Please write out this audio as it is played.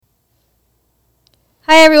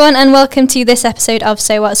Hi everyone and welcome to this episode of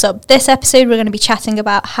So What's Up. This episode we're going to be chatting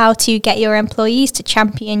about how to get your employees to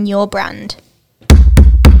champion your brand.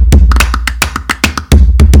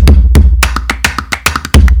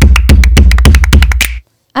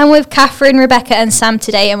 I'm with Catherine, Rebecca and Sam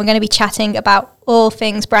today, and we're going to be chatting about all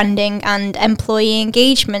things branding and employee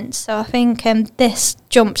engagement. So I think this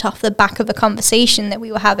jumped off the back of a conversation that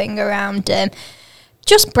we were having around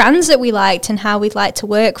just brands that we liked and how we'd like to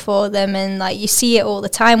work for them. And like you see it all the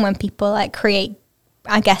time when people like create,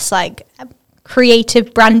 I guess, like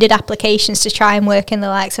creative branded applications to try and work in the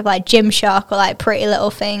likes of like Gymshark or like Pretty Little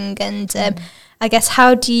Thing. And I guess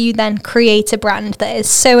how do you then create a brand that is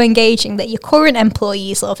so engaging that your current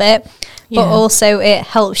employees love it, but also it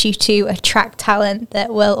helps you to attract talent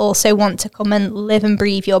that will also want to come and live and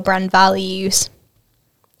breathe your brand values?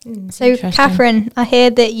 So, Catherine, I hear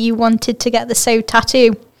that you wanted to get the So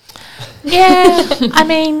tattoo. Yeah, I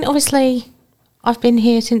mean, obviously, I've been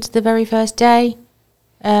here since the very first day.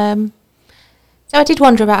 So I did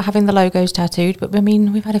wonder about having the logos tattooed, but I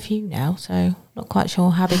mean, we've had a few now, so not quite sure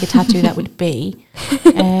how big a tattoo that would be.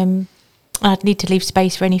 I'd need to leave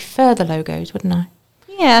space for any further logos, wouldn't I?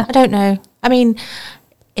 Yeah. I don't know. I mean,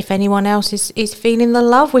 if anyone else is feeling the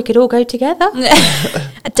love, we could all go together.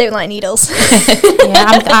 I don't like needles.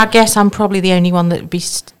 I guess I'm probably the only one that would be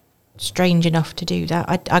strange enough to do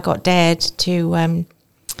that. I got dared to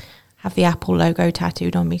have the Apple logo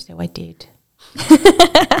tattooed on me, so I did.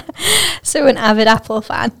 So an avid Apple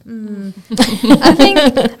fan. I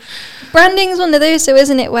think branding's one of those, though,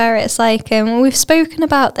 isn't it, where it's like we've spoken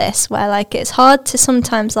about this, where like it's hard to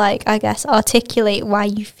sometimes like I guess articulate why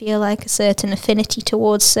you feel like a certain affinity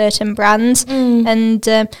towards certain brands. And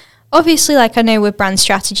obviously, like I know with brand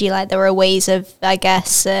strategy, like there are ways of I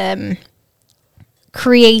guess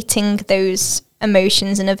creating those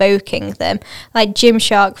emotions and evoking them. Like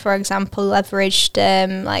Gymshark, for example,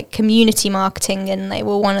 leveraged like community marketing, and they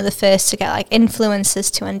were one of the first to get like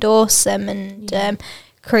influencers to endorse them and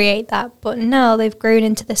create that. But now they've grown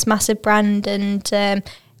into this massive brand, and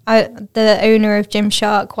the owner of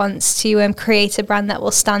Gymshark wants to create a brand that will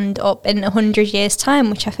stand up in 100 years' time,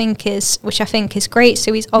 which I think is great.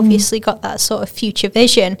 So he's obviously got that sort of future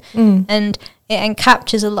vision, and it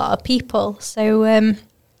captures a lot of people. So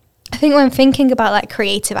I think when thinking about like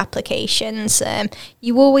creative applications,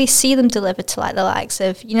 you always see them delivered to like the likes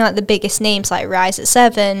of, you know, like the biggest names like Rise at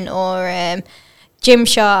 7 or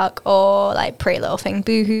Gymshark or like Pretty Little Thing,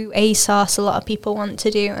 Boohoo, ASOS. A lot of people want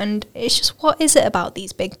to do, and it's just what is it about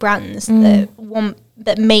these big brands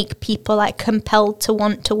that make people like compelled to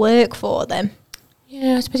want to work for them?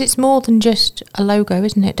 Yeah, I suppose it's more than just a logo,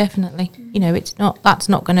 isn't it? Definitely. You know, that's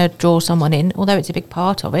not going to draw someone in, although it's a big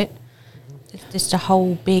part of it. It's just a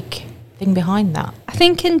whole big thing behind that. I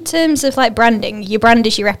think in terms of like branding, your brand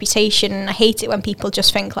is your reputation, and I hate it when people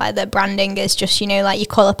just think like that branding is just, you know, like your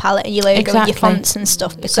colour palette and your logo and your fonts and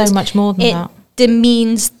stuff, because it's so much more than that. It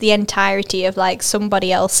demeans the entirety of like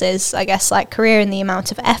somebody else's, I guess, like career and the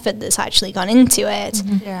amount of effort that's actually gone into it.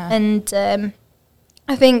 And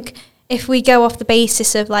I think if we go off the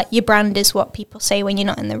basis of like your brand is what people say when you're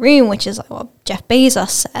not in the room, which is like what Jeff Bezos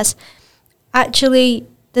says, actually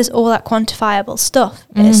there's all that quantifiable stuff.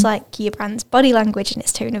 It's like your brand's body language and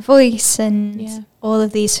its tone of voice and all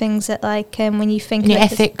of these things that like when you think and your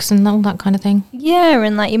ethics and all that kind of thing. Yeah,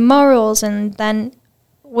 and like your morals, and then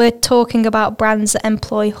we're talking about brands that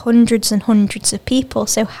employ hundreds and hundreds of people.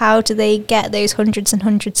 So how do they get those hundreds and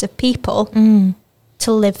hundreds of people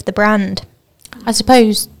to live the brand? I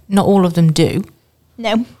suppose not all of them do.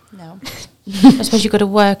 No. I suppose you've got to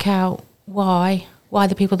work out why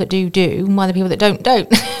the people that do and why the people that don't.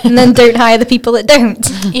 And then don't hire the people that don't.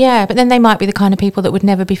 Yeah, but then they might be the kind of people that would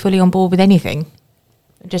never be fully on board with anything.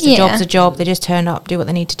 Just a job's a job. They just turn up, do what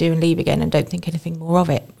they need to do and leave again and don't think anything more of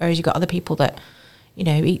it. Whereas you've got other people that, you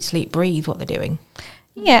know, eat, sleep, breathe what they're doing.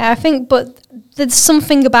 Yeah, I think, but there's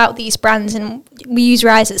something about these brands, and we use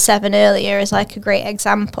Rise at 7 earlier as like a great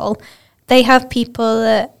example. They have people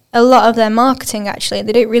that a lot of their marketing, actually,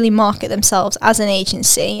 they don't really market themselves as an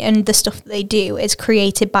agency, and the stuff that they do is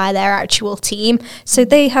created by their actual team. So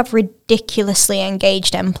they have ridiculously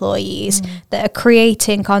engaged employees that are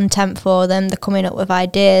creating content for them. They're coming up with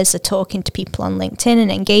ideas. They're talking to people on LinkedIn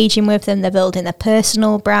and engaging with them. They're building their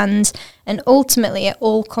personal brands. And ultimately, it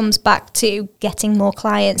all comes back to getting more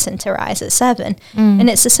clients into Rise at 7. And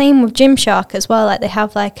it's the same with Gymshark as well. Like they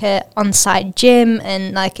have like a on-site gym,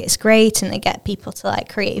 and like it's great, and they get people to like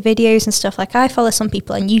create videos and stuff. Like I follow some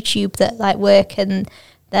people on YouTube that like work in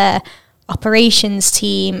their operations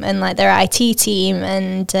team and like their IT team,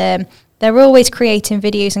 and they're always creating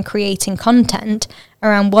videos and creating content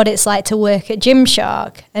around what it's like to work at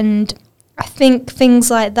Gymshark. And I think things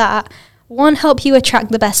like that, one, help you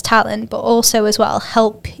attract the best talent, but also as well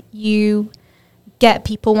help you get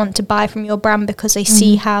people want to buy from your brand because they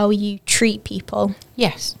see how you treat people.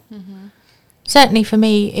 Yes. Certainly for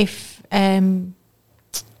me, if,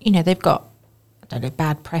 they've got, I don't know,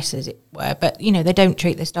 bad press as it were, but, they don't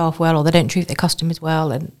treat their staff well or they don't treat their customers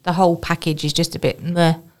well and the whole package is just a bit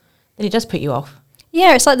meh, then it does put you off.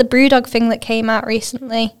 Yeah, it's like the Brewdog thing that came out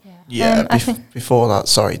recently. Yeah, before that,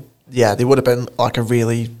 they would have been like a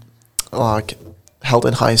really, like, held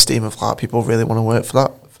in high esteem of like people really want to work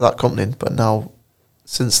for that company, but now,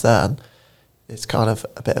 since then, it's kind of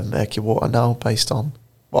a bit of murky water now based on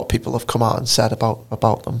what people have come out and said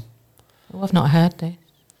about them. Well, I've not heard this.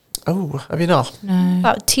 Oh, have you not? No.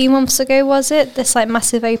 About 2 months ago, was it? This like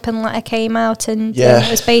massive open letter came out, and it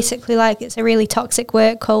was basically like it's a really toxic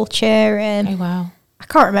work culture. Oh wow! I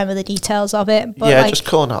can't remember the details of it, but just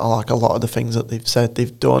calling out like a lot of the things that they've said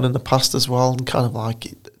they've done in the past as well, and kind of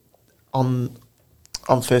like on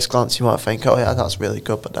first glance you might think, oh yeah, that's really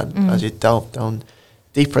good, but then as you delve down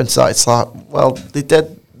deeper into that, it's like, well, they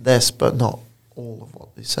did this, but not all of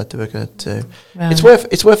what they said they were going to do. Right. It's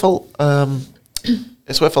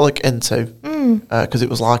worth a look into because it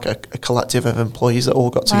was like a collective of employees that all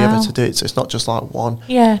got together to do it. So it's not just like one.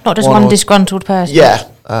 Yeah, not just one disgruntled person. Yeah,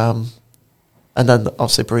 and then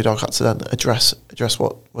obviously Brewdog had to then address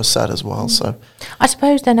what was said as well. So I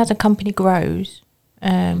suppose then as a company grows,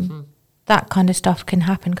 that kind of stuff can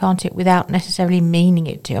happen, can't it? Without necessarily meaning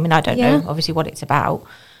it to. I mean, I don't know obviously what it's about,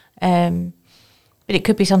 but it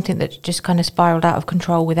could be something that just kind of spiraled out of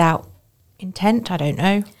control without intent. I don't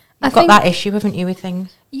know. You've got that issue, haven't you, with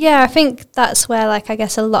things? Yeah, I think that's where, like, I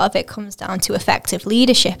guess a lot of it comes down to effective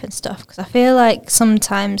leadership and stuff. Because I feel like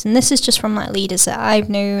sometimes, and this is just from, like, leaders that I've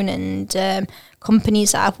known and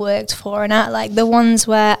companies that I've worked for and at, like, the ones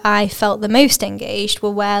where I felt the most engaged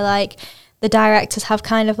were where, like, the directors have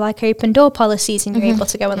kind of, like, open door policies and you're able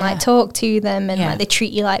to go and, like, talk to them and, like, they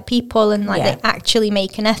treat you like people and, like, they actually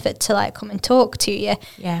make an effort to, like, come and talk to you.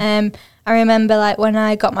 Yeah. I remember, like, when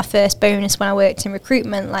I got my first bonus when I worked in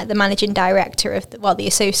recruitment, like, the managing director of the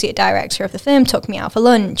associate director of the firm took me out for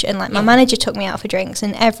lunch and, like, my manager took me out for drinks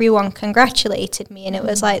and everyone congratulated me and it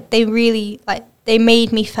was, like, they really, like, they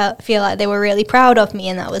made me feel like they were really proud of me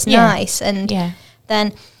and that was nice. And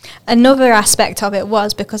then another aspect of it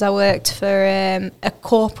was because I worked for a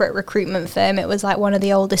corporate recruitment firm. It was, like, one of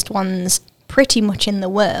the oldest ones pretty much in the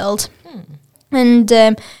world. And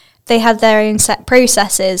they had their own set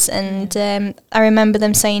processes and I remember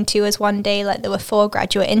them saying to us one day, like, there were 4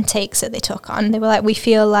 graduate intakes that they took on. They were like, we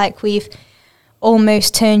feel like we've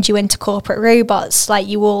almost turned you into corporate robots, like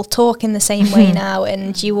you all talk in the same way now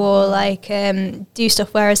and you all like do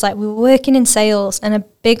stuff, whereas like we were working in sales and a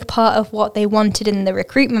big part of what they wanted in the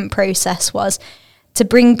recruitment process was to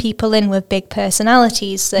bring people in with big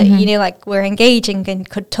personalities that, you know, like were engaging and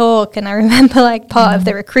could talk. And I remember like part of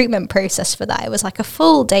the recruitment process for that, it was like a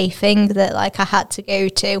full day thing that like I had to go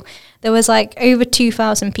to. There was like over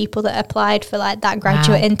 2,000 people that applied for like that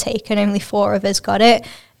graduate intake and only 4 of us got it.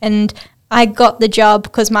 And I got the job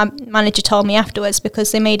because my manager told me afterwards,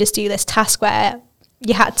 because they made us do this task where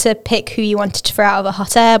you had to pick who you wanted to throw out of a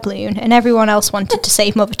hot air balloon, and everyone else wanted to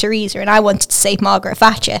save Mother Teresa, and I wanted to save Margaret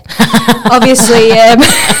Thatcher. Obviously,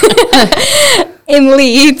 in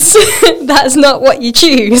Leeds, that's not what you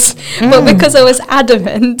choose. But because I was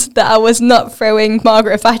adamant that I was not throwing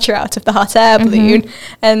Margaret Thatcher out of the hot air balloon,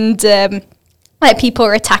 and like people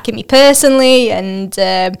were attacking me personally, and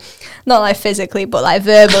not like physically, but like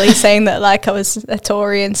verbally saying that like I was a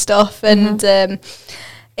Tory and stuff, and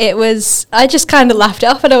it was, I just kind of laughed it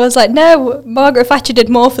off and I was like, no, Margaret Thatcher did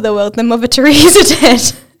more for the world than Mother Teresa did.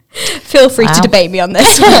 Feel free to debate me on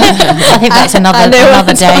this. I think that's another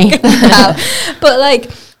day. But like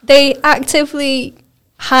they actively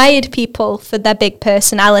hired people for their big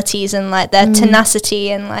personalities and like their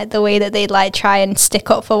tenacity and like the way that they'd like try and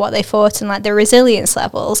stick up for what they thought and like their resilience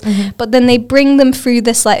levels. But then they bring them through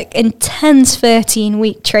this like intense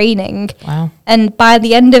 13-week training. Wow. And by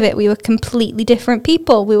the end of it, we were completely different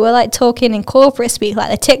people. We were like talking in corporate speak,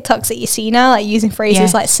 like the TikToks that you see now, like using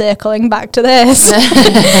phrases like circling back to this.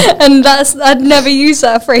 And I'd never used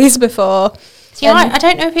that phrase before. See, I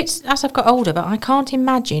don't know if it's as I've got older, but I can't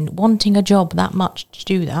imagine wanting a job that much to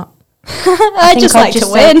do that. I just like to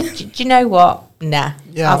win. Do you know what? Nah.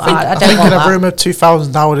 Yeah, I think in a room of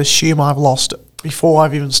 2,000, I would assume I've lost before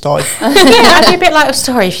I've even started. Yeah, I'd be a bit like, oh,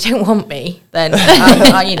 sorry, if you don't want me, then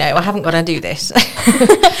I haven't got to do this.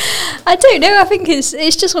 I don't know. I think it's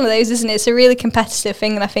just one of those, isn't it? It's a really competitive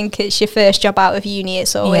thing, and I think it's your first job out of uni.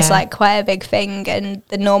 It's always like quite a big thing, and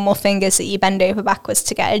the normal thing is that you bend over backwards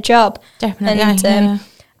to get a job. Definitely. And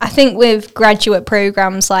I think with graduate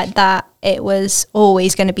programs like that, it was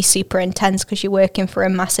always going to be super intense because you're working for a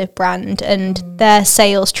massive brand, and their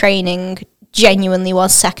sales training genuinely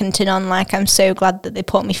was second to none. Like, I'm so glad that they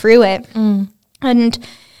put me through it. And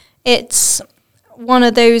it's one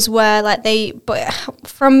of those where but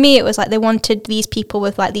from me, it was like they wanted these people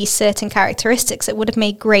with like these certain characteristics that would have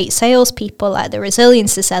made great salespeople. Like, the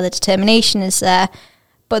resilience is there, the determination is there,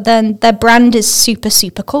 but then their brand is super,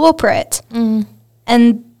 super corporate.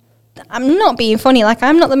 And I'm not being funny, like,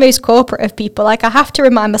 I'm not the most corporate of people. Like, I have to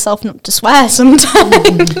remind myself not to swear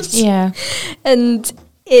sometimes. Yeah. And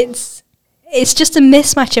it's just a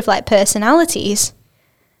mismatch of like personalities.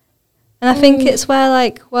 And I think it's where,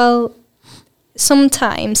 like, well,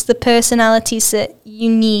 sometimes the personalities that you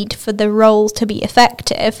need for the role to be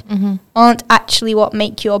effective aren't actually what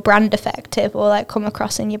make your brand effective or like come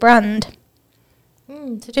across in your brand.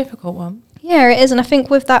 It's a difficult one. Yeah, it is. And I think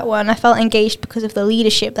with that one, I felt engaged because of the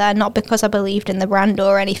leadership there, not because I believed in the brand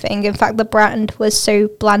or anything. In fact, the brand was so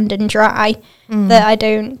bland and dry that I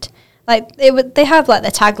don't... Like, they have, like, the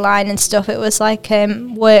tagline and stuff. It was, like,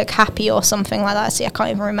 work happy or something like that. See, I can't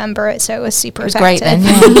even remember it, so it was super effective. It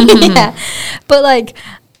was great then, yeah. But, like,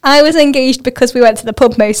 I was engaged because we went to the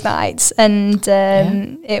pub most nights, and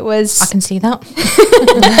it was... I can see that.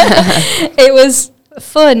 It was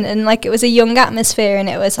fun, and like, it was a young atmosphere, and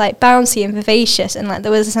it was like bouncy and vivacious, and like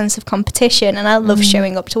there was a sense of competition, and I love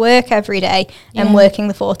showing up to work every day and working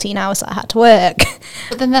the 14 hours that I had to work.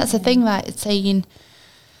 But then that's the thing, like, saying,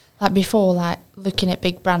 like, before, like, looking at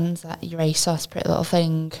big brands like your ASOS, Pretty Little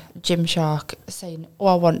Thing, Gymshark, saying, oh,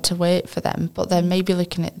 I want to work for them, but then maybe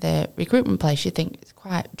looking at the recruitment place, you think it's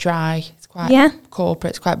quite dry, it's quite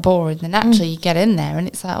corporate, it's quite boring, then actually you get in there and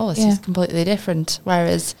it's like, oh, this is completely different.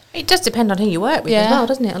 Whereas it does depend on who you work with as well,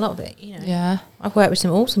 doesn't it? A lot of it, you know. Yeah. I've worked with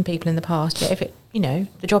some awesome people in the past, but if it, you know,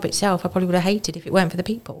 the job itself, I probably would have hated if it weren't for the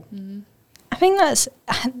people. I think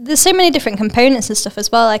there's so many different components and stuff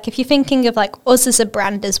as well. Like, if you're thinking of like us as a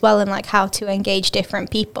brand as well, and like how to engage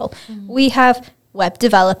different people, we have web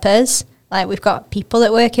developers. Like, we've got people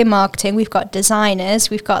that work in marketing, we've got designers,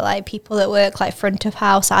 we've got like people that work like front of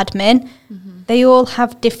house admin. They all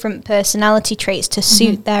have different personality traits to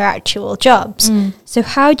suit their actual jobs. So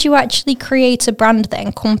how do you actually create a brand that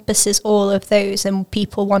encompasses all of those and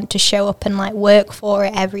people want to show up and like work for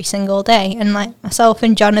it every single day? And like, myself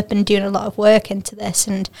and John have been doing a lot of work into this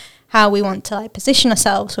and how we want to like position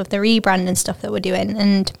ourselves with the rebrand and stuff that we're doing.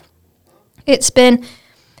 And it's been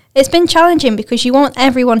challenging because you want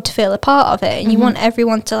everyone to feel a part of it, and you want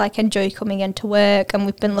everyone to like enjoy coming into work. And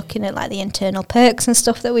we've been looking at like the internal perks and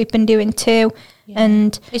stuff that we've been doing too.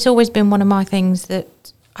 And it's always been one of my things that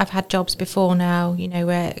I've had jobs before now, you know,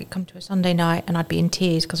 where it come to a Sunday night and I'd be in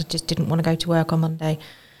tears because I just didn't want to go to work on Monday.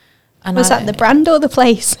 And was that the brand or the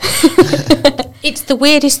place? It's the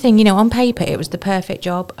weirdest thing, you know. On paper it was the perfect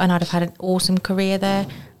job and I'd have had an awesome career there,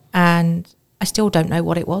 and I still don't know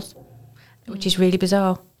what it was, which is really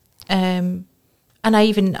bizarre. And I'll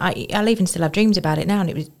even still have dreams about it now, and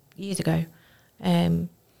it was years ago.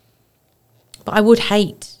 But I would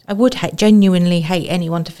genuinely hate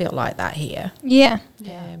anyone to feel like that here. Yeah.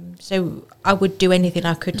 So I would do anything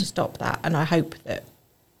I could to stop that, and I hope that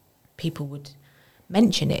people would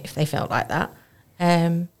mention it if they felt like that.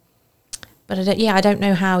 But I don't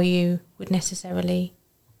know how you would necessarily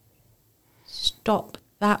stop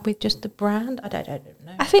that with just the brand. I don't know.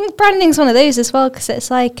 I think branding's one of those as well, because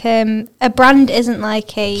it's like a brand isn't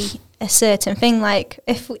like a certain thing. Like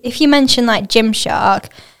if you mention like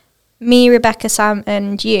Gymshark, me, Rebecca, Sam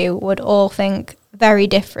and you would all think very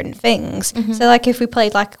different things. So like if we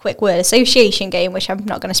played like a quick word association game, which I'm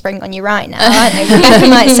not going to spring on you right now, I don't know, Rebecca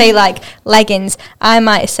might say like leggings, I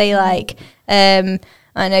might say like I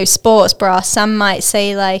don't know, sports bra, Sam might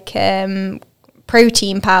say like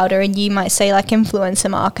protein powder, and you might say like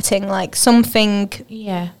influencer marketing. Like, something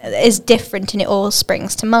is different and it all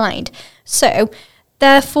springs to mind. So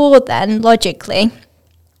therefore then, logically,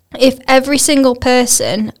 if every single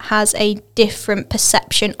person has a different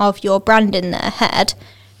perception of your brand in their head,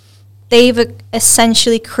 they've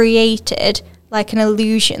essentially created like an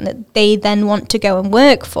illusion that they then want to go and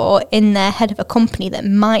work for in their head of a company that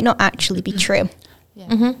might not actually be true.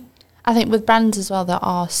 I think with brands as well that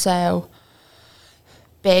are so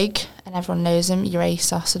big and everyone knows them, your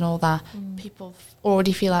ASOS and all that, people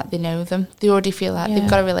already feel like they know them. They already feel like they've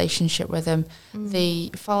got a relationship with them.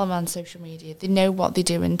 They follow them on social media. They know what they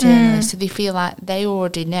do internally, so they feel like they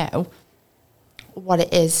already know what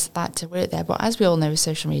it is like to work there. But as we all know with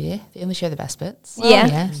social media, they only show the best bits.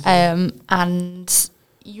 And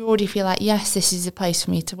you already feel like, yes, this is a place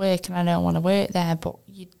for me to work and I know I want to work there, but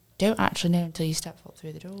you don't actually know until you step foot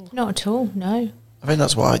through the door. Not at all, no. I think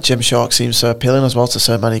that's why Gymshark seems so appealing as well to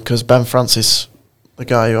so many, because Ben Francis, the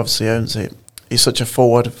guy who obviously owns it, he's such a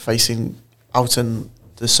forward-facing out in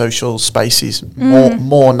the social spaces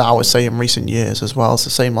more now, I say, in recent years as well. It's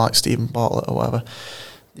the same like Stephen Bartlett or whatever.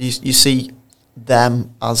 You see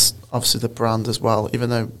them as obviously the brand as well,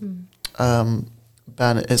 even though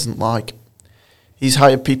Ben isn't like, he's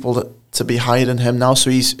hired people to be higher than him now,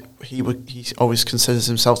 so he always considers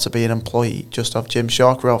himself to be an employee just of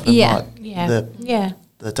Gymshark rather than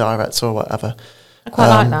the director or whatever. I quite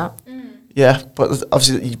like that. Yeah, but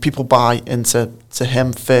obviously people buy into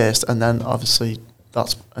him first, and then obviously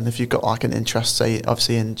and if you've got like an interest, say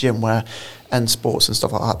obviously in gym wear and sports and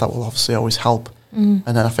stuff like that, that will obviously always help. And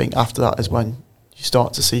then I think after that is when you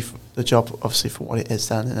start to see the job obviously for what it is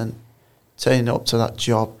then, and then turning up to that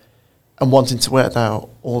job and wanting to work there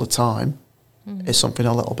all the time is something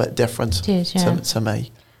a little bit different to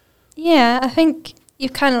me. Yeah, I think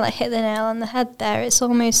you've kind of like hit the nail on the head there. It's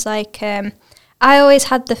almost like I always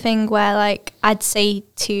had the thing where like I'd say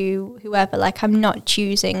to whoever, like, I'm not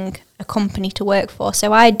choosing a company to work for,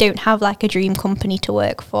 so I don't have like a dream company to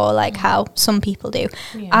work for like how some people do.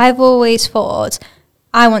 I've always thought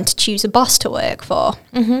I want to choose a boss to work for,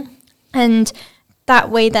 and that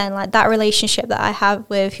way then like that relationship that I have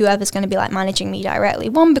with whoever's going to be like managing me directly,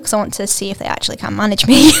 one, because I want to see if they actually can manage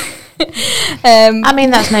me. I mean,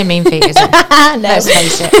 that's no mean feat, is it? No. Let's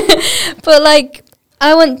face it. But like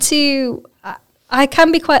I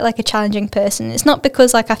can be quite like a challenging person. It's not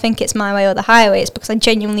because like I think it's my way or the highway, it's because I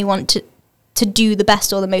genuinely want to do the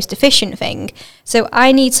best or the most efficient thing. So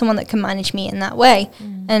I need someone that can manage me in that way.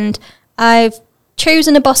 And I've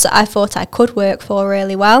chosen a boss that I thought I could work for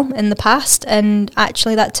really well in the past, and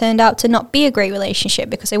actually that turned out to not be a great relationship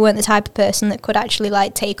because they weren't the type of person that could actually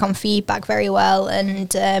like take on feedback very well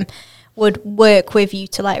and would work with you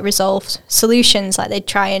to like resolve solutions. Like they'd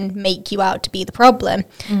try and make you out to be the problem.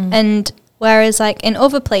 And whereas like in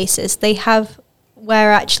other places they have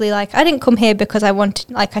where actually like I didn't come here because I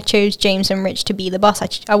wanted, like I chose James and Rich to be the boss.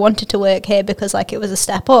 I wanted to work here because like it was a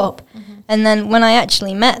step up. And then when I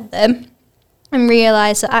actually met them and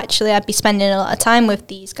realised that actually I'd be spending a lot of time with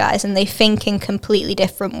these guys and they think in completely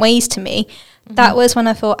different ways to me, that was when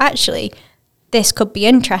I thought actually this could be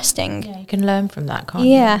interesting. Yeah, you can learn from that, can't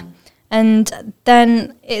you? Yeah. And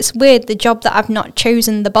then it's weird, the job that I've not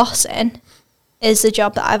chosen the boss in is the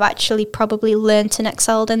job that I've actually probably learnt and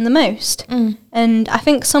excelled in the most. And I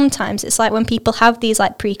think sometimes it's like when people have these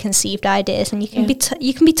like preconceived ideas, and you can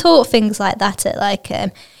you can be taught things like that at like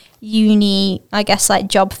uni, I guess, like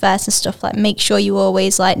job fairs and stuff. Like make sure you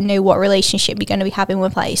always like know what relationship you're going to be having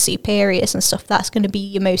with like your superiors and stuff. That's going to be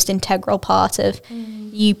your most integral part of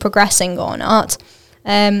you progressing or not.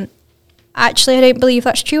 Actually, I don't believe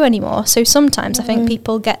that's true anymore. So sometimes I think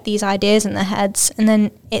people get these ideas in their heads and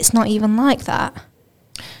then it's not even like that.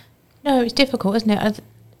 No, it's difficult, isn't it?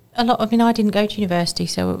 I didn't go to university,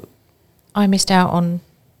 so I missed out on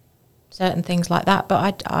certain things like that.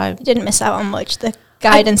 But I didn't miss out on much. The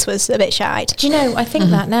guidance was a bit shite. Do you know, I think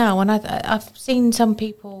that now, and I've seen some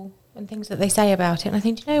people and things that they say about it, and I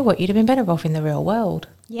think, do you know what, you'd have been better off in the real world.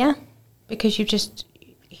 Yeah. Because you've just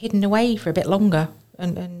hidden away for a bit longer.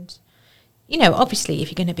 And you know, obviously, if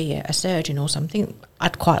you're going to be a surgeon or something,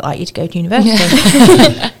 I'd quite like you to go to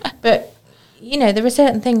university. But, you know, there are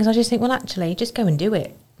certain things I just think, well, actually, just go and do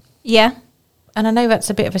it. Yeah. And I know that's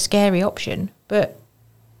a bit of a scary option, but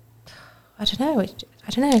I don't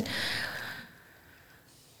know.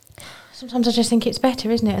 Sometimes I just think it's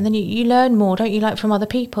better, isn't it? And then you learn more, don't you, like from other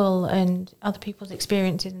people and other people's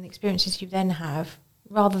experiences and the experiences you then have,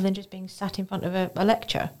 rather than just being sat in front of a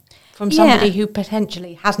lecture from somebody who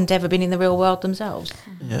potentially hasn't ever been in the real world themselves.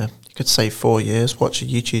 Yeah, you could save 4 years, watch a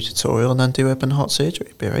YouTube tutorial and then do open heart surgery.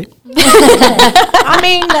 It'd be right. I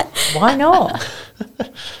mean, why not?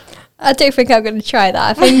 I don't think I'm going to try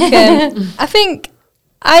that. I think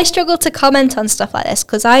I struggle to comment on stuff like this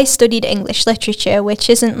because I studied English literature, which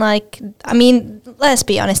isn't like, I mean, let's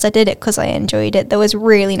be honest, I did it because I enjoyed it. There was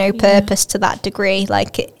really no purpose to that degree.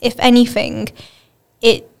 Like, if anything,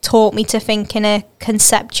 it taught me to think in a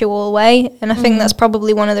conceptual way. And I think that's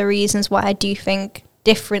probably one of the reasons why I do think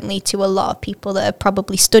differently to a lot of people that have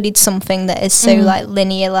probably studied something that is so like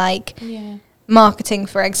linear, like marketing,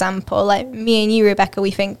 for example. Like me and you, Rebecca, we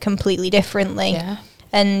think completely differently. Yeah.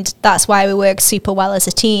 And that's why we work super well as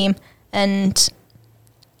a team. And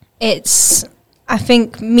it's, I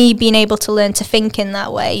think me being able to learn to think in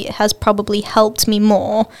that way has probably helped me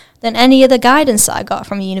more than any other guidance that I got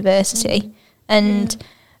from university. And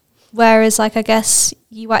whereas, like, I guess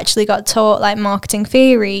you actually got taught like marketing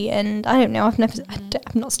theory, and I don't know,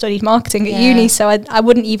 I've not studied marketing at uni, so I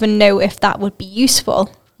wouldn't even know if that would be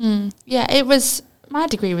useful. Yeah, it was my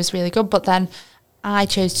degree was really good, but then I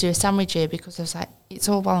chose to do a sandwich year because I was like, it's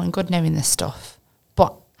all well and good knowing this stuff,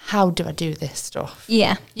 but how do I do this stuff?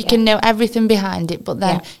 Yeah. You can know everything behind it, but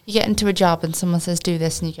then you get into a job and someone says, do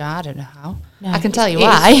this, and you go, I don't know how. No, I can tell you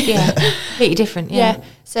why. Completely different, yeah.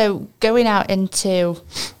 So going out into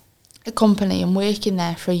a company and working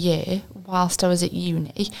there for a year whilst I was at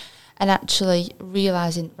uni and actually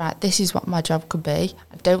realising, right, this is what my job could be.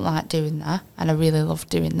 I don't like doing that and I really love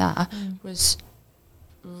doing that was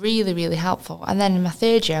really, really helpful. And then in my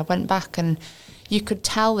third year, I went back and you could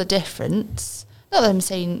tell the difference. Not that I'm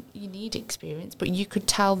saying you need experience, but you could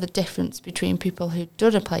tell the difference between people who'd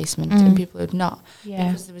done a placement and people who'd not. Yeah.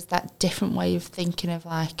 Because there was that different way of thinking of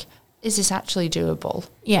like, is this actually doable?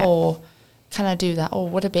 Yeah. Or can I do that? Or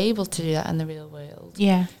would I be able to do that in the real world?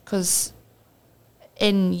 Yeah. Because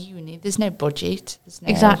in uni, there's no budget, there's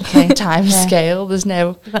no time scale, there's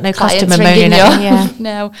no... You've got no customer moaning at you.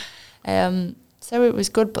 No. So it was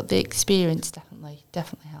good, but the experience definitely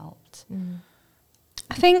helped.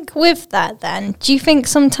 I think with that then, do you think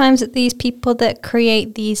sometimes that these people that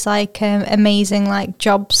create these like amazing like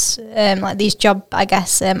jobs, like these job, I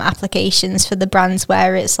guess, applications for the brands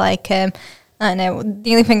where it's like, I don't know,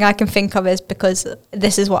 the only thing I can think of is because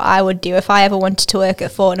this is what I would do. If I ever wanted to work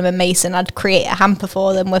at Fortnum & Mason, I'd create a hamper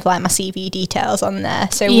for them with like my CV details on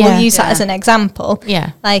there. So we'll use that as an example.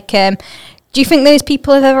 Yeah. Like, do you think those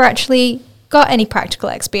people have ever actually got any practical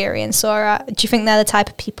experience, or do you think they're the type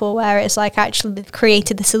of people where it's like actually they've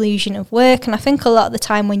created this illusion of work? And I think a lot of the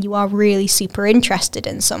time when you are really super interested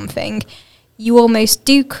in something, you almost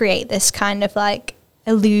do create this kind of like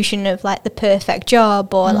illusion of like the perfect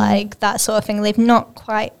job or like that sort of thing. They've not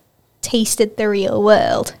quite tasted the real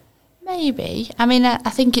world. Maybe. I mean, I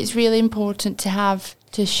think it's really important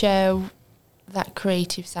to show that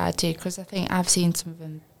creative side too, because I think I've seen some of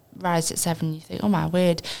them Rise at 7, you think, oh my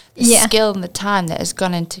word, the skill and the time that has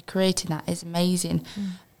gone into creating that is amazing.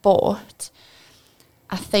 But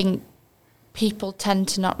I think people tend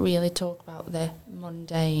to not really talk about the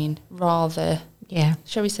mundane, rather,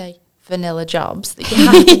 shall we say, vanilla jobs that you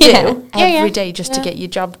have to do every day just to get your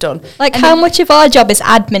job done. Like and how much of our job is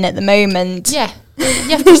admin at the moment? Yeah, you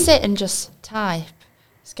have to sit and just type,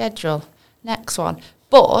 schedule, next one.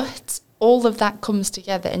 But all of that comes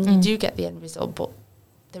together and you do get the end result, but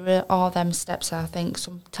there are them steps I think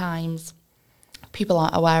sometimes people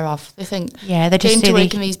aren't aware of. They think they're just going to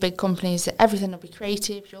work in these big companies that everything will be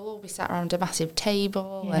creative, you'll all be sat around a massive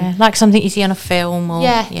table. And like something you see on a film. Or,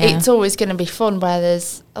 it's always going to be fun, where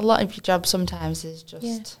there's a lot of your job sometimes is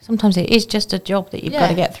just... Sometimes it is just a job that you've got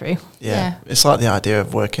to get through. Yeah, it's like the idea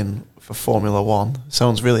of working for Formula One.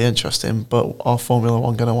 Sounds really interesting, but are Formula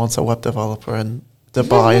One going to want a web developer in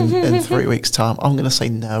Dubai in 3 weeks' time? I'm going to say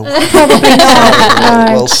no. Probably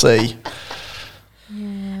not. We'll see.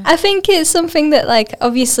 I think it's something that, like,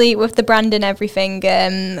 obviously with the brand and everything,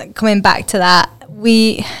 coming back to that,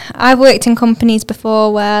 I've worked in companies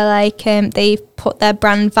before where, like, they've put their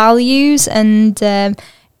brand values and then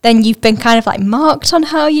you've been kind of, like, marked on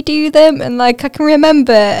how you do them. And, like, I can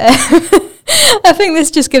remember... I think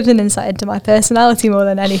this just gives an insight into my personality more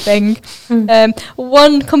than anything.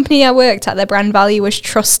 One company I worked at, their brand value was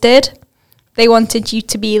trusted. They wanted you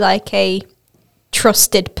to be like a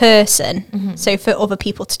trusted person, so for other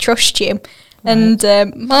people to trust you. Right.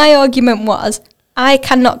 And my argument was, I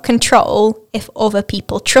cannot control if other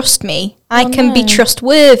people trust me. I can be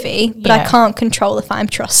trustworthy, but I can't control if I'm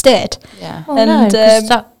trusted. Yeah. Well, and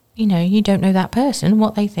that, you don't know that person,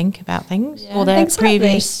 what they think about things, or their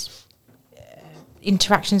previous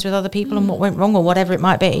interactions with other people and what went wrong or whatever it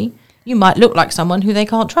might be. You might look like someone who they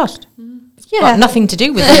can't trust. Got nothing to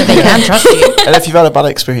do with whether they can trust you. And if you've had a bad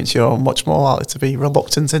experience, you're much more likely to be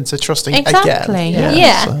reluctant into trusting again.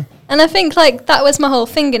 Yeah. And I think like that was my whole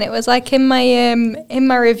thing, and it was like in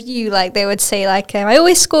my review, like they would say like I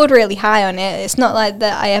always scored really high on it. It's not like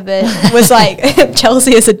that I ever was like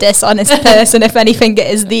Chelsea is a dishonest person. If anything, it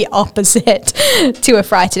is the opposite to a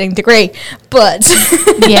frightening degree. But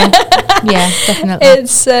yeah, definitely.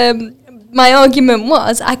 It's my argument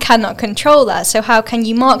was I cannot control that. So how can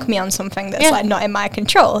you mark me on something that's like not in my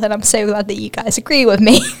control? And I'm so glad that you guys agree with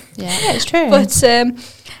me. Yeah, it's true. But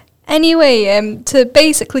anyway, to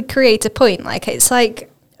basically create a point, like it's like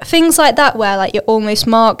things like that where like you're almost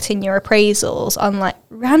marked in your appraisals on like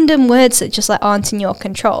random words that just like aren't in your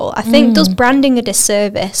control, I think does branding a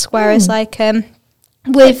disservice. Whereas like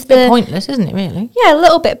with the pointless, isn't it, really? Yeah, a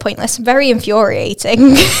little bit pointless, very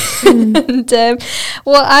infuriating. And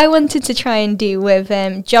what I wanted to try and do with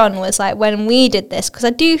John was like when we did this, because I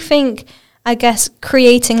do think I guess,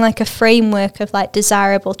 creating like a framework of like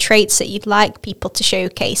desirable traits that you'd like people to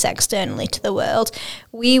showcase externally to the world.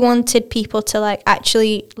 We wanted people to like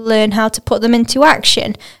actually learn how to put them into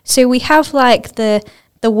action. So we have like the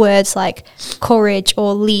words like courage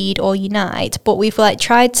or lead or unite, but we've like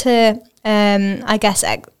tried to, I guess,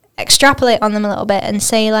 extrapolate on them a little bit and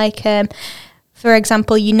say like, for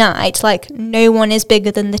example, unite, like no one is bigger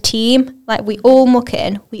than the team. Like we all muck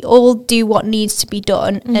in, we all do what needs to be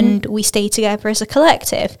done, and we stay together as a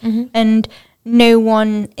collective. And no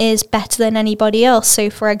one is better than anybody else. So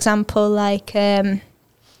for example, like, I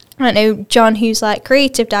don't know, John, who's like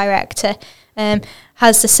creative director,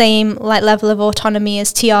 has the same like level of autonomy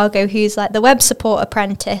as Tiago, who's like the web support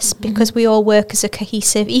apprentice, because we all work as a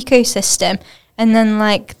cohesive ecosystem. And then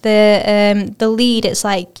like the lead, it's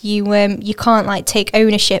like you can't like take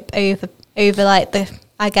ownership over like the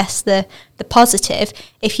positive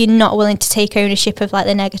if you're not willing to take ownership of like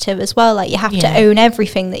the negative as well. Like you have to own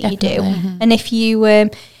everything that Definitely. You do. And if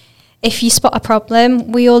you spot a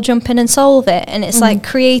problem, we all jump in and solve it. And it's like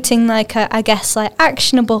creating like I guess like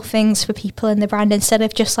actionable things for people in the brand instead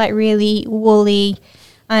of just like really woolly,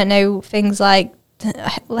 I don't know, things like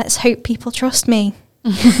let's hope people trust me.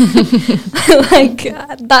 Like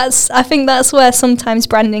I think that's where sometimes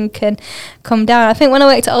branding can come down. I think when I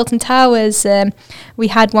worked at Alton Towers, we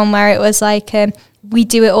had one where it was like we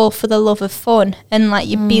do it all for the love of fun, and like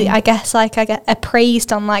you'd be, I guess, like I get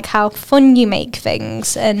appraised on like how fun you make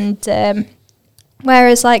things, and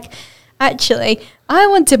whereas like actually I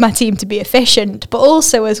wanted my team to be efficient, but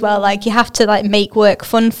also as well like you have to like make work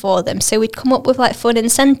fun for them. So we'd come up with like fun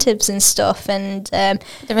incentives and stuff, and there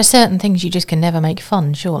are certain things you just can never make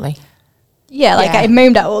fun, surely. Yeah, like getting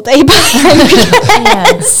moaned at all day by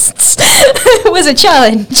guests was a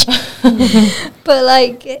challenge. But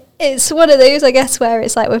like it's one of those, I guess, where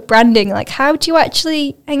it's like with branding, like how do you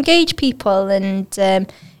actually engage people? And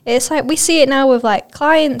it's like we see it now with like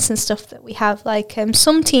clients and stuff that we have. Like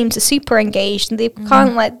some teams are super engaged, and they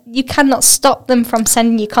can't like you cannot stop them from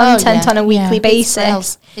sending you content on a weekly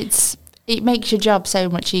basis. It makes your job so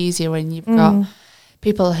much easier when you've got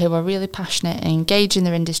people who are really passionate and engaged in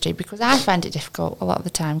their industry, because I find it difficult a lot of the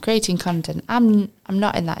time creating content. I'm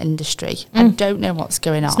not in that industry. I don't know what's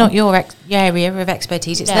going on. It's not your area of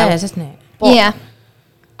expertise, it's theirs, isn't it? But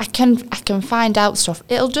I can find out stuff.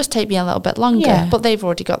 It'll just take me a little bit longer, but they've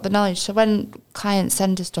already got the knowledge. So when clients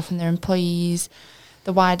send us stuff and their employees,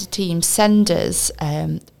 the wider team send us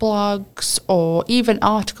blogs or even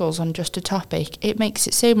articles on just a topic, it makes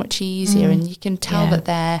it so much easier, and you can tell that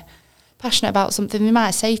they're passionate about something. They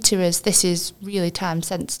might say to us, this is really time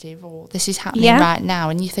sensitive, or this is happening right now,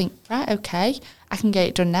 and you think, right, okay, I can get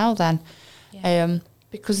it done now then.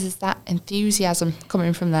 Because there's that enthusiasm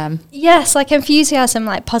coming from them. Yes, like enthusiasm,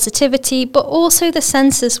 like positivity, but also the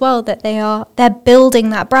sense as well that they're building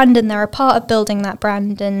that brand, and they're a part of building that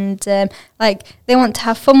brand, and like they want to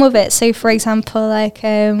have fun with it. So for example, like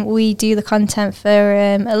we do the content for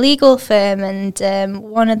a legal firm, and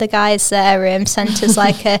one of the guys there sent us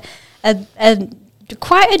like a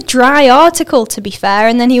quite a dry article, to be fair,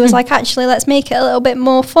 and then he was like, actually let's make it a little bit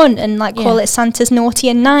more fun and like call it Santa's naughty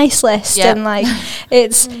and nice list. And like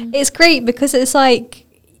it's great because it's like,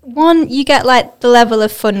 one, you get like the level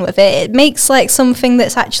of fun with it. It makes like something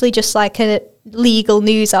that's actually just like a legal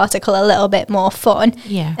news article a little bit more fun.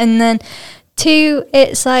 And then two,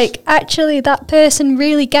 it's like actually that person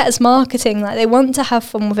really gets marketing. Like they want to have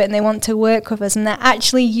fun with it and they want to work with us, and they're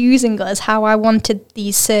actually using us how I wanted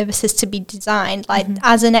these services to be designed, like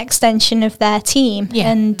as an extension of their team.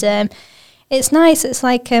 And it's nice. It's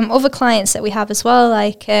like other clients that we have as well,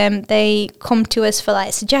 like they come to us for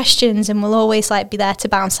like suggestions, and we'll always like be there to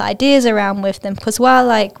bounce ideas around with them, because while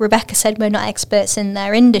like Rebecca said we're not experts in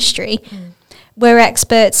their industry, we're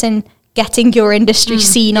experts in getting your industry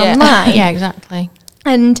seen online. Yeah, exactly.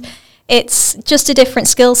 And it's just a different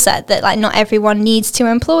skill set that like not everyone needs to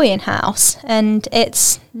employ in-house. And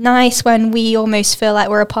it's nice when we almost feel like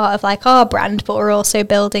we're a part of like our brand, but we're also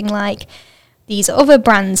building like these other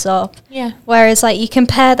brands up. Whereas like you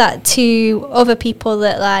compare that to other people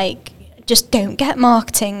that like just don't get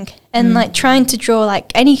marketing, and like trying to draw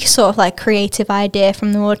like any sort of like creative idea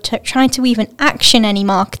from the world, trying to even action any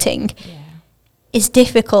marketing is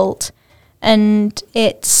difficult. And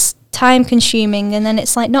it's time consuming, and then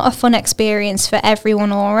it's like not a fun experience for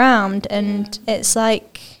everyone all around. And it's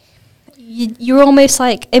like you're almost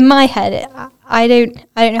like, in my head, I don't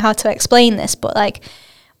know how to explain this, but like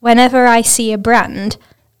whenever I see a brand,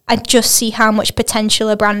 I just see how much potential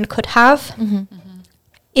a brand could have.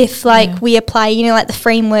 if like we apply, you know, like the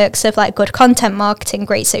frameworks of like good content marketing,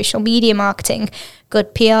 great social media marketing,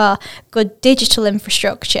 good PR, good digital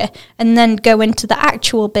infrastructure, and then go into the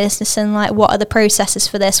actual business and like what are the processes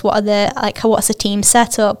for this, what are the like what's the team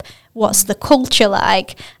setup, what's the culture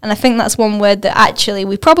like. And I think that's one word that actually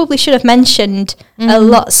we probably should have mentioned a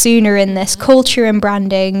lot sooner in this. Culture and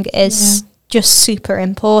branding is just super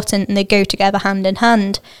important, and they go together hand in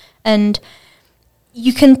hand. And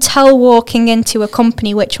you can tell walking into a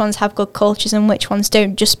company which ones have good cultures and which ones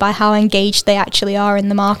don't, just by how engaged they actually are in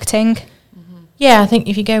the marketing. Yeah, I think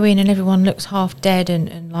if you go in and everyone looks half dead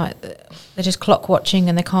and like they're just clock watching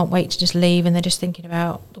and they can't wait to just leave and they're just thinking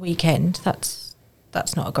about the weekend, that's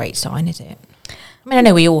not a great sign, is it? I mean, I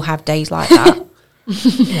know we all have days like that.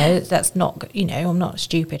 You know, that's not, you know, I'm not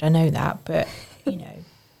stupid, I know that, but, you know,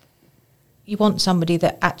 you want somebody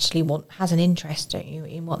that actually has an interest, don't you,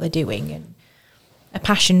 in what they're doing and a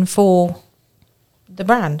passion for the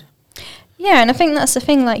brand. Yeah, and I think that's the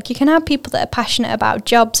thing, like, you can have people that are passionate about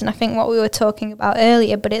jobs, and I think what we were talking about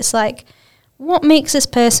earlier, but it's like, what makes this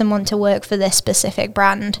person want to work for this specific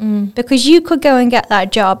brand? Because you could go and get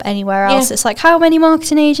that job anywhere else. It's like, how many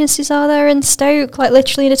marketing agencies are there in Stoke? Like,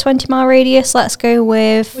 literally in a 20-mile radius, let's go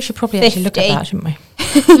with We should probably 50. actually look at that, shouldn't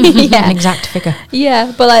we? Yeah. An exact figure.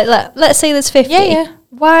 Yeah, but like, let's say there's 50. Yeah.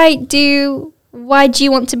 Why do you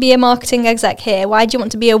want to be a marketing exec here? Why do you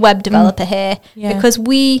want to be a web developer here? Yeah. Because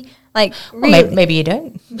we, like, Well, really, maybe you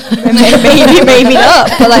don't. maybe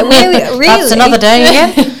not, but like really That's another day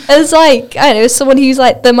again. as like, I don't know, someone who's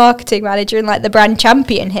like the marketing manager and like the brand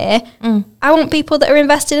champion here, I want people that are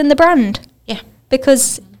invested in the brand. Yeah.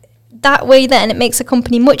 Because that way then it makes a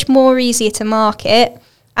company much more easier to market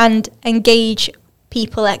and engage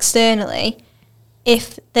people externally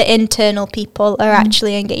if the internal people are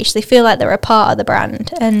actually engaged. They feel like they're a part of the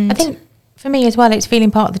brand. And I think for me as well, it's feeling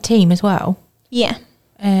part of the team as well. Yeah.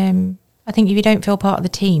 I think if you don't feel part of the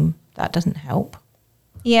team, that doesn't help.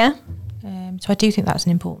 Yeah. So I do think that's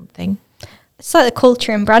an important thing. It's like the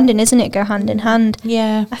culture and branding, isn't it? Go hand in hand.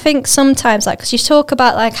 Yeah. I think sometimes, like, because you talk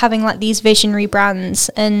about like having like these visionary brands,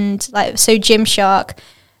 and like, so Gymshark,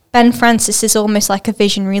 Ben Francis is almost like a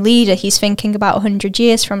visionary leader. He's thinking about 100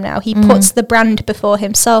 years from now. He puts the brand before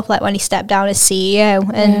himself, like when he stepped down as CEO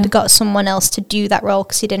and got someone else to do that role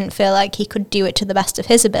because he didn't feel like he could do it to the best of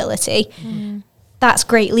his ability. That's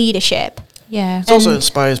great leadership. Yeah. It also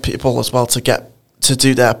inspires people as well to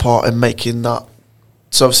do their part in making that.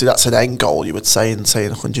 So obviously that's an end goal, you would say, in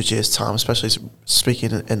 100 years' time, especially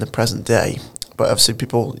speaking in the present day. But obviously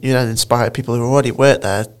people, you know, inspire people who already work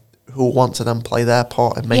there, who want to then play their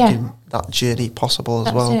part in making that journey possible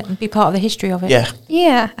as well. It, and be part of the history of it. Yeah.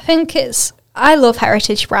 Yeah, I think I love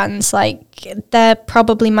heritage brands. Like, they're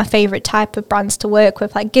probably my favourite type of brands to work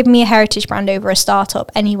with. Like, give me a heritage brand over a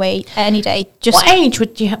startup any day. Just What age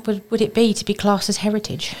would it be to be classed as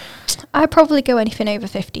heritage? I'd probably go anything over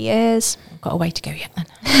 50 years. I've got a way to go yet then.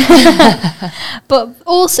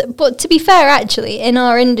 But to be fair, actually, in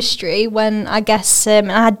our industry, when I guess,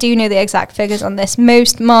 and I do know the exact figures on this,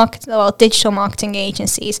 most digital marketing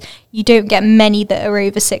agencies, you don't get many that are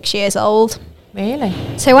over 6 years old. Really?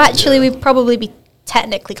 So actually, we'd probably be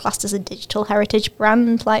technically classed as a digital heritage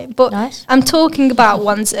brand. Like, but Nice. I'm talking about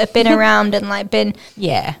ones that have been around and like been,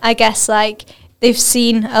 Yeah. I guess, like, they've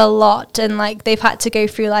seen a lot and like they've had to go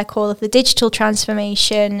through like all of the digital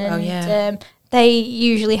transformation, and they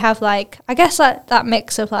usually have like, I guess, like that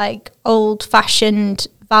mix of like old fashioned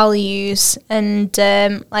values and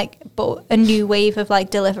but a new wave of like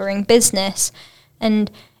delivering business. And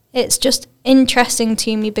it's just interesting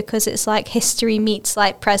to me because it's like history meets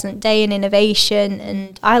like present day and innovation,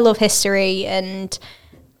 and I love history. And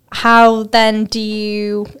how then do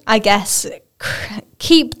you, I guess,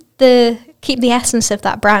 keep the essence of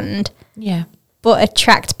that brand, but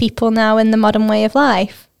attract people now in the modern way of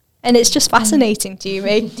life? And it's just fascinating to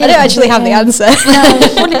me. I don't actually have the answer. No,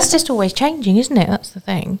 well, it's just always changing, isn't it? That's the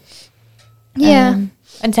thing. Yeah.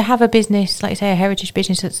 And to have a business, like say a heritage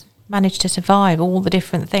business that's managed to survive all the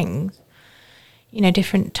different things, you know,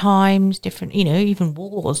 different times, different, you know, even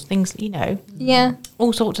wars, things, you know. Yeah.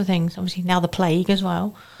 All sorts of things. Obviously now the plague as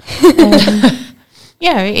well.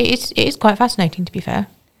 Yeah, it is quite fascinating, to be fair.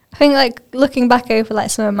 I think, like, looking back over, like,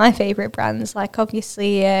 some of my favourite brands, like,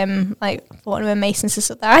 obviously, like, one of the Masons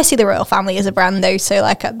is up there. I see the Royal Family as a brand, though, so,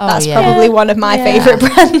 like, that's probably one of my favourite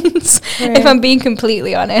brands, if I'm being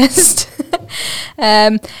completely honest.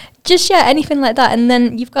 Anything like that. And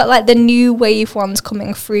then you've got, like, the new wave ones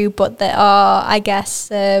coming through, but that are, I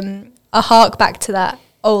guess, a hark back to that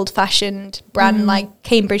old-fashioned brand, like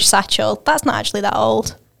Cambridge Satchel. That's not actually that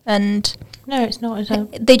old. And no, it's not.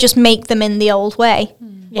 they just make them in the old way.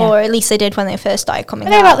 Yeah. or at least they did when they first started coming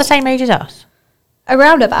Are they out. about the same age as us?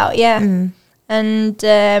 Around about, yeah. Mm. And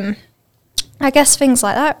I guess things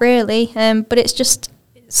like that, really. But it's just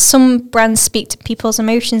some brands speak to people's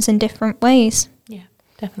emotions in different ways. Yeah,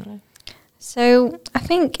 definitely. So I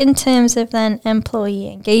think in terms of then employee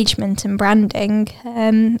engagement and branding,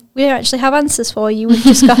 we don't actually have answers for you. We've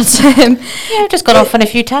just got Just got off on a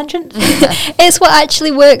few tangents. it's what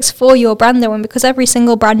actually works for your brand though, and because every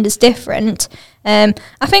single brand is different. I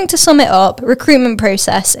think to sum it up, recruitment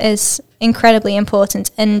process is incredibly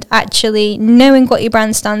important, and actually knowing what your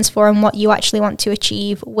brand stands for and what you actually want to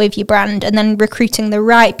achieve with your brand, and then recruiting the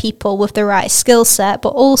right people with the right skill set, but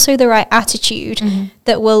also the right attitude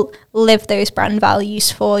that will live those brand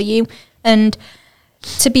values for you. And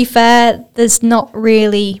to be fair, there's not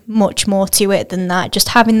really much more to it than that. Just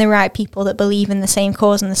having the right people that believe in the same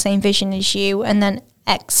cause and the same vision as you, and then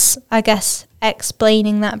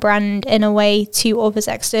explaining that brand in a way to others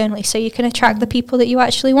externally so you can attract the people that you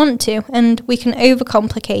actually want to. And we can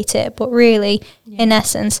overcomplicate it, but really, in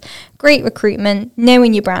essence, great recruitment,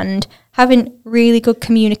 knowing your brand, having really good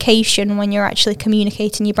communication when you're actually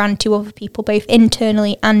communicating your brand to other people, both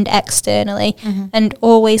internally and externally, and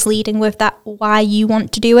always leading with that why you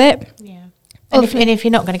want to do it. Yeah. And if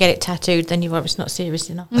you're not going to get it tattooed, then you're obviously not serious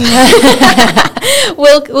enough.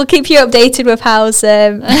 We'll keep you updated with how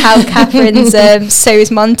Catherine's sews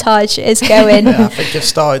montage is going. Yeah, I think you've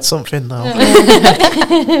started something now.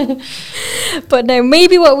 But no,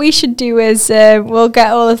 maybe what we should do is we'll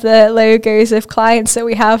get all of the logos of clients that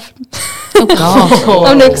we have. Oh, God.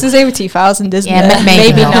 Oh no, because there's over 2,000, isn't Yeah, there?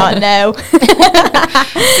 maybe not. No.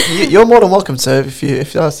 You're more than welcome to if you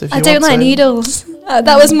I don't like needles.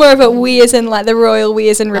 That was more of a we as in like the royal we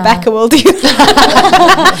as in Rebecca will do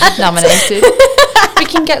that. Nominated. We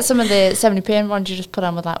can get some of the 70p ones you just put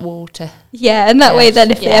on with like water. Yeah, and that way then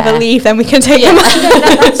if they ever leave, then we can take them out.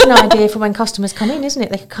 That's an idea for when customers come in, isn't it?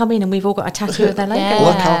 They can come in and we've all got a tattoo of their logo. Yeah.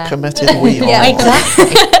 Look how committed we are. Yeah.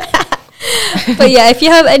 Exactly. But yeah, if you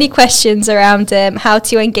have any questions around how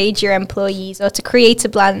to engage your employees or to create a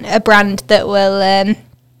brand that will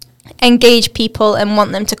engage people and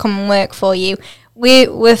want them to come and work for you,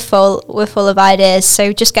 we're full of ideas.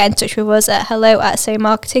 So just get in touch with us at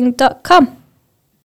hello@sewmarketing.com.